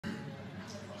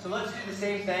So let's do the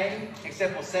same thing,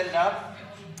 except we'll set it up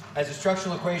as a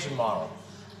structural equation model.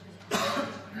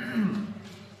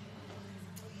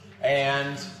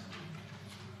 And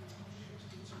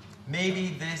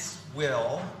maybe this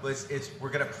will, we're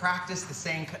going to practice the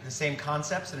same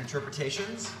concepts and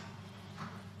interpretations.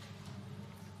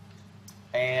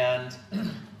 And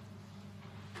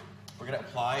we're going to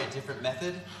apply a different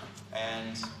method,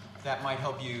 and that might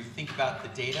help you think about the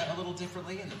data a little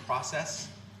differently and the process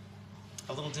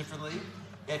a little differently.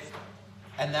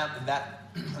 And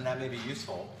that may be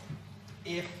useful.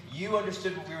 If you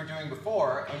understood what we were doing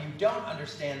before and you don't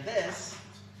understand this,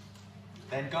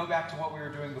 then go back to what we were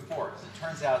doing before, because it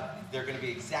turns out they're going to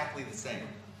be exactly the same.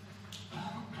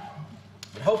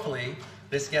 But hopefully,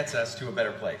 this gets us to a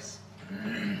better place.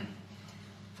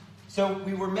 So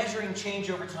we were measuring change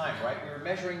over time, right? We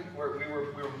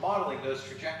were modeling those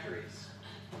trajectories.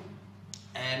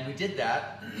 And we did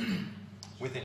that